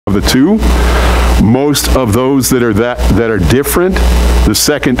of the two. Most of those that are different, the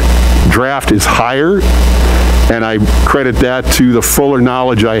second draft is higher, and I credit that to the fuller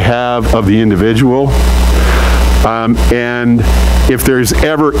knowledge I have of the individual. And if there's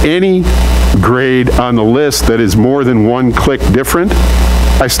ever any grade on the list that is more than one click different,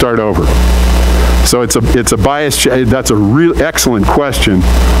 I start over. So it's a bias. That's a real excellent question.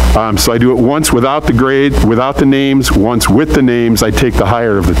 So I do it once without the grade, without the names. Once with the names, I take the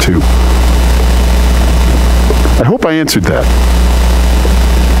higher of the two. I hope I answered that.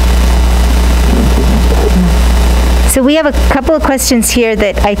 So we have a couple of questions here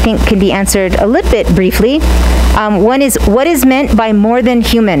that I think can be answered a little bit briefly. One is, what is meant by more than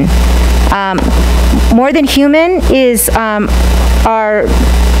human? More than human is our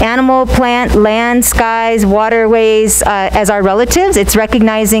animal, plant, land, skies, waterways as our relatives. It's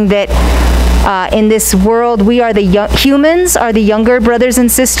recognizing that in this world, we are the humans are the younger brothers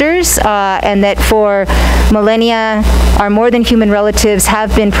and sisters, and that for millennia, our more than human relatives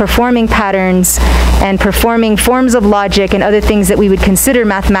have been performing patterns and performing forms of logic and other things that we would consider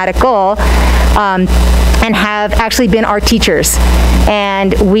mathematical, and have actually been our teachers.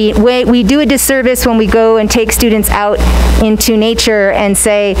 And we do a disservice when we go and take students out into nature and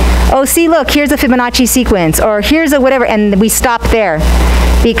say, oh, see, look, here's a Fibonacci sequence, or here's a whatever, and we stop there.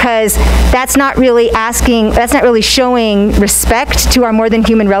 Because that's not really showing respect to our more than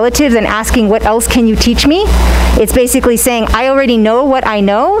human relatives and asking, what else can you teach me? It's basically saying, I already know what I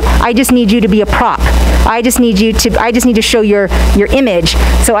know, I just need you to be a prop. I just need to show your image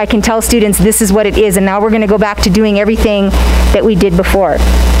so I can tell students this is what it is, and now we're going to go back to doing everything that we did before.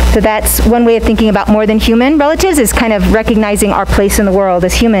 So that's one way of thinking about more than human relatives, is kind of recognizing our place in the world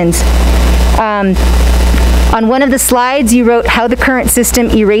as humans. On one of the slides, you wrote how the current system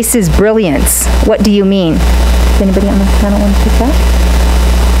erases brilliance. What do you mean? Does anybody on the panel want to take that?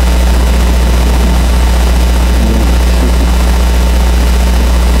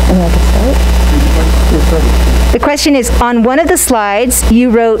 The question is, on one of the slides, you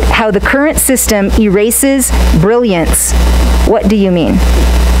wrote how the current system erases brilliance. What do you mean?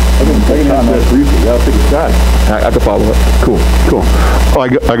 I can follow up. Cool. Well, I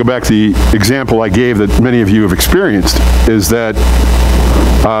go back to the example I gave that many of you have experienced, is that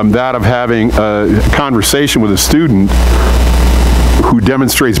that of having a conversation with a student who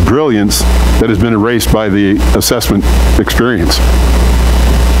demonstrates brilliance that has been erased by the assessment experience.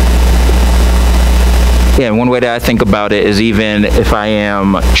 Yeah, and one way that I think about it is, even if I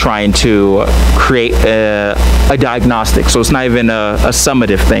am trying to create a diagnostic, so it's not even a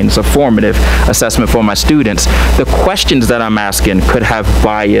summative thing, it's a formative assessment for my students, the questions that I'm asking could have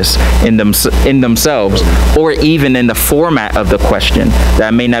bias in themselves, or even in the format of the question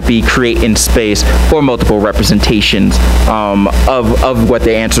that may not be creating space for multiple representations of what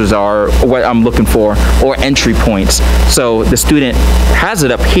the answers are, or what I'm looking for, or entry points. So the student has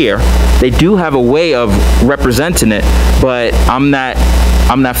it up here. They do have a way of representing it, but I'm not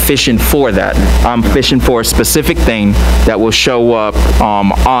fishing for that. I'm fishing for a specific thing that will show up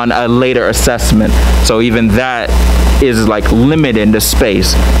on a later assessment. So even that is like limiting the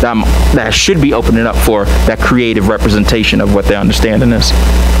space that I should be opening up for that creative representation of what their understanding is.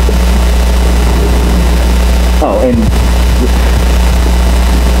 Oh, and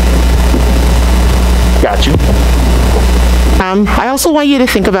got you. I also want you to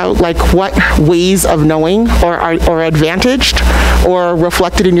think about like what ways of knowing are advantaged or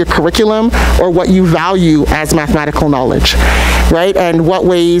reflected in your curriculum, or what you value as mathematical knowledge, right? And what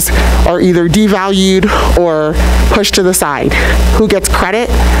ways are either devalued or pushed to the side. Who gets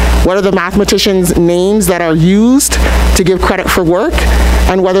credit? What are the mathematicians' names that are used to give credit for work?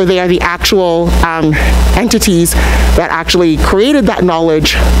 And whether they are the actual entities that actually created that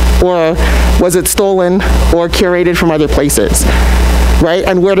knowledge, or was it stolen or curated from other places, right?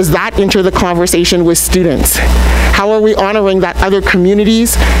 And where does that enter the conversation with students? How are we honoring that other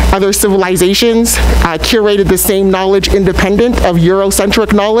communities, other civilizations curated the same knowledge independent of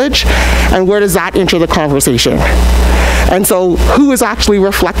Eurocentric knowledge? And where does that enter the conversation? And so who is actually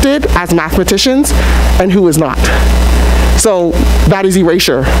reflected as mathematicians and who is not? So that is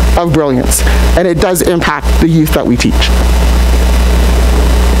erasure of brilliance, and it does impact the youth that we teach.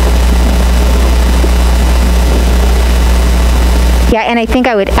 Yeah, and I think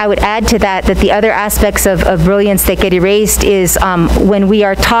I would add to that the other aspects of brilliance that get erased is when we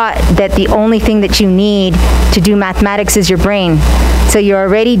are taught that the only thing that you need to do mathematics is your brain. So you're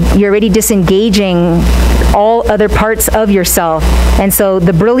already disengaging all other parts of yourself. And so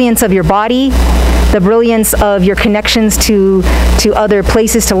the brilliance of your body, the brilliance of your connections to other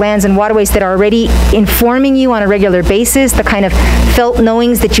places, to lands and waterways that are already informing you on a regular basis, the kind of felt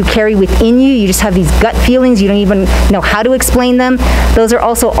knowings that you carry within you. You just have these gut feelings, you don't even know how to explain them. Those are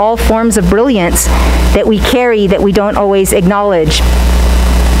also all forms of brilliance that we carry that we don't always acknowledge.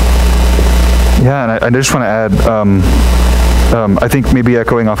 Yeah, and I just want to add, I think maybe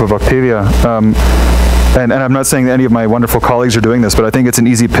echoing off of Octavia, and I'm not saying that any of my wonderful colleagues are doing this, but I think it's an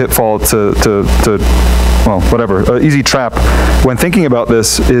easy pitfall well, whatever, easy trap when thinking about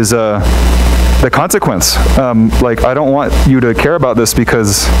this is the consequence. Like, I don't want you to care about this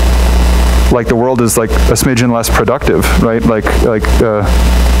because, like, the world is like a smidgen less productive, right? Like the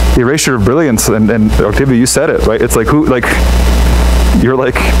erasure of brilliance, and Octavia, you said it, right? It's like, who, like, you're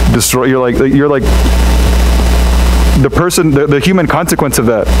like the person, the human consequence of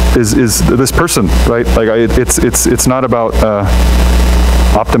that is this person, right? Like, it's not about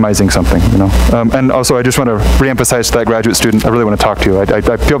optimizing something, you know. And also, I just want to reemphasize to that graduate student, I really want to talk to you.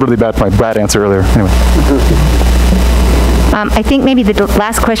 I feel really bad for my bad answer earlier. Anyway. I think maybe the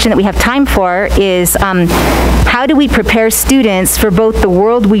last question that we have time for is, how do we prepare students for both the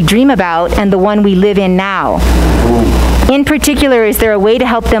world we dream about and the one we live in now? In particular, is there a way to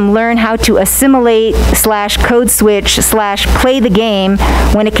help them learn how to assimilate / code switch / play the game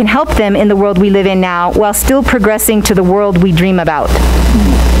when it can help them in the world we live in now while still progressing to the world we dream about?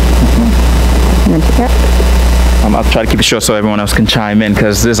 I'll try to keep it short so everyone else can chime in,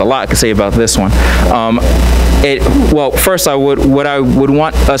 because there's a lot I can say about this one. Well, first, what I would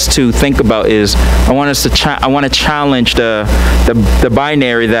want us to think about is I want to challenge the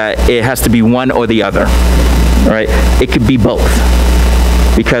binary that it has to be one or the other. Right? It could be both.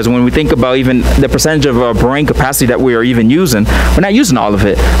 Because when we think about even the percentage of our brain capacity that we are even using, we're not using all of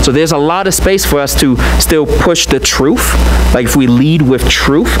it. So there's a lot of space for us to still push the truth. Like, if we lead with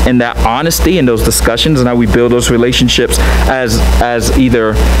truth and that honesty in those discussions and how we build those relationships as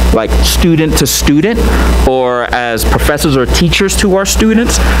either like student to student or as professors or teachers to our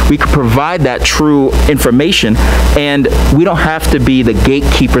students, we could provide that true information, and we don't have to be the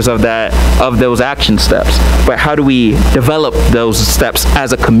gatekeepers of those action steps. But how do we develop those steps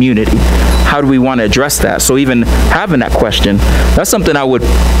as a community? How do we want to address that? So even having that question, that's something I would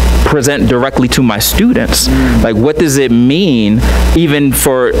present directly to my students. Like, what does it mean even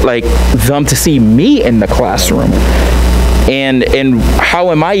for like them to see me in the classroom? And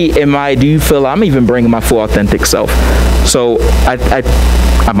how am I, do you feel I'm even bringing my full authentic self? So I'm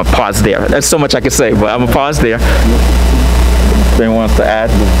gonna pause there. There's so much I could say, but I'm gonna pause there. If anyone wants to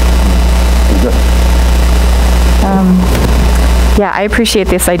add? Yeah, I appreciate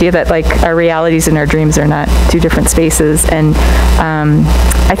this idea that like our realities and our dreams are not two different spaces, and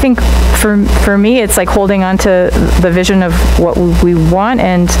I think for me it's like holding on to the vision of what we want,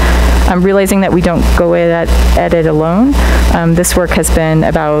 and realizing that we don't go at it alone. This work has been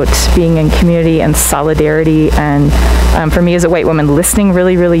about being in community and solidarity, and for me as a white woman, listening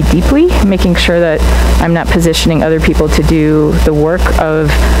really, really deeply, making sure that I'm not positioning other people to do the work of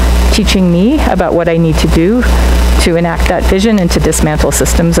teaching me about what I need to do to enact that vision and to dismantle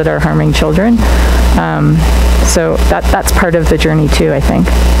systems that are harming children. So that's part of the journey too, I think.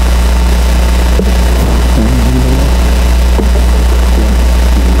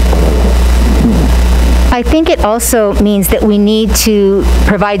 I think it also means that we need to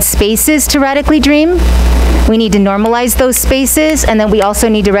provide spaces to radically dream. We need to normalize those spaces, and then we also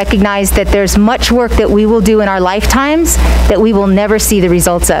need to recognize that there's much work that we will do in our lifetimes that we will never see the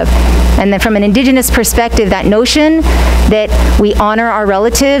results of. And then from an Indigenous perspective, that notion that we honor our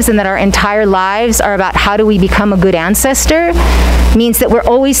relatives and that our entire lives are about how do we become a good ancestor means that we're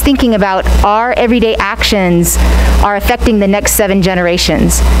always thinking about our everyday actions are affecting the next 7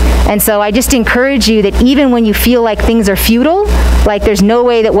 generations. And so I just encourage you that even when you feel like things are futile, like there's no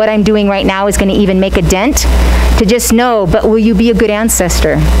way that what I'm doing right now is going to even make a dent, to just know, but will you be a good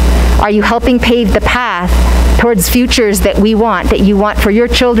ancestor? Are you helping pave the path towards futures that we want, that you want for your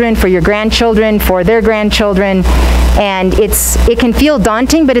children, for your grandchildren, for their grandchildren? And it can feel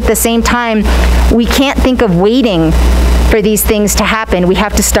daunting, but at the same time, we can't think of waiting for these things to happen. We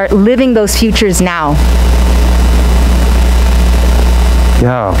have to start living those futures now.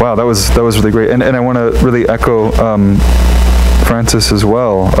 Yeah, wow, that was really great. And I want to really echo Francis as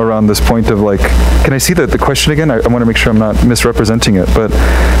well around this point of like, can I see the question again? I want to make sure I'm not misrepresenting it. But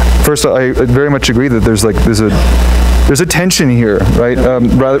first, I very much agree that there's a tension here, right?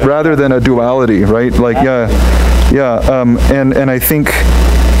 Rather than a duality, right? Like, and I think,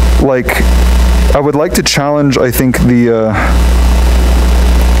 like, I would like to challenge, I think,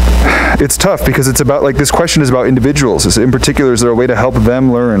 it's tough because it's about, like, this question is about individuals. In particular, is there a way to help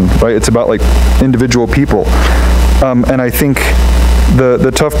them learn, right? It's about, like, individual people. And I think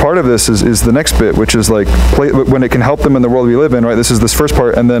the tough part of this is the next bit, which is like when it can help them in the world we live in, right? This is this first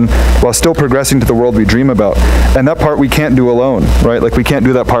part, and then while still progressing to the world we dream about. And that part we can't do alone, right? Like, we can't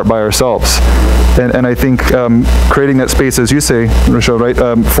do that part by ourselves. And I think creating that space, as you say, Rochelle, right,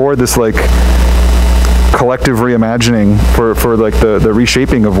 for this, like, collective reimagining, for like the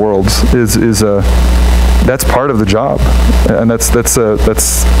reshaping of worlds is that's part of the job, and that's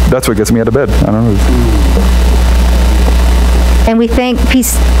what gets me out of bed. I don't know. And we thank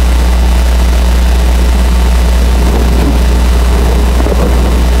Peace.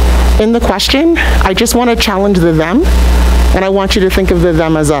 In the question, I just want to challenge the them, and I want you to think of the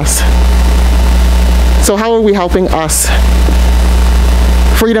them as us. So how are we helping us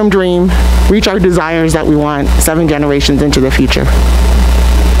freedom dream, reach our desires that we want 7 generations into the future?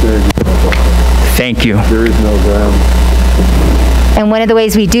 Thank you. There is no ground. And one of the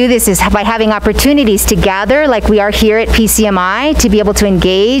ways we do this is by having opportunities to gather, like we are here at PCMI, to be able to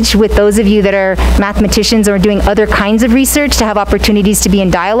engage with those of you that are mathematicians or doing other kinds of research, to have opportunities to be in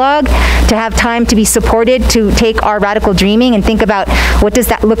dialogue, to have time to be supported, to take our radical dreaming and think about what does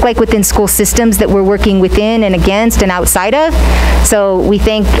that look like within school systems that we're working within and against and outside of. So we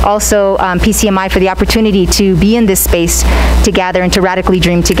thank also PCMI for the opportunity to be in this space to gather and to radically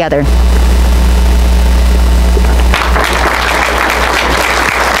dream together.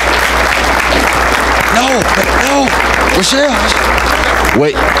 No, Rochelle.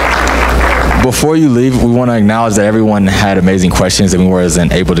 Wait, before you leave, we want to acknowledge that everyone had amazing questions and we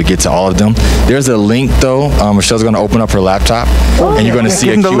wasn't able to get to all of them. There's a link though. Rochelle's going to open up her laptop and you're going to see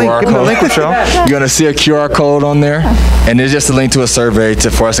a QR code. You're going to see a QR code on there, and there's just a link to a survey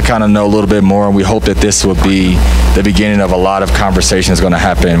for us to kind of know a little bit more, and we hope that this will be the beginning of a lot of conversations going to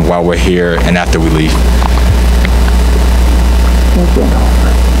happen while we're here and after we leave.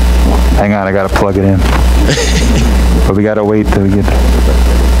 Hang on, I gotta plug it in. But we gotta wait till we get.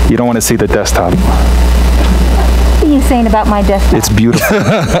 You don't want to see the desktop. What are you saying about my desktop? It's beautiful.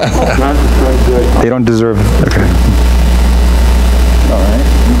 They don't deserve it. Okay. All right.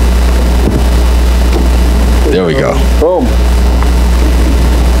 There we go. Boom.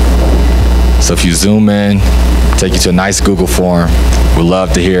 So if you zoom in, take you to a nice Google form. We'd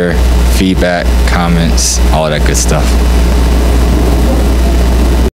love to hear feedback, comments, all of that good stuff.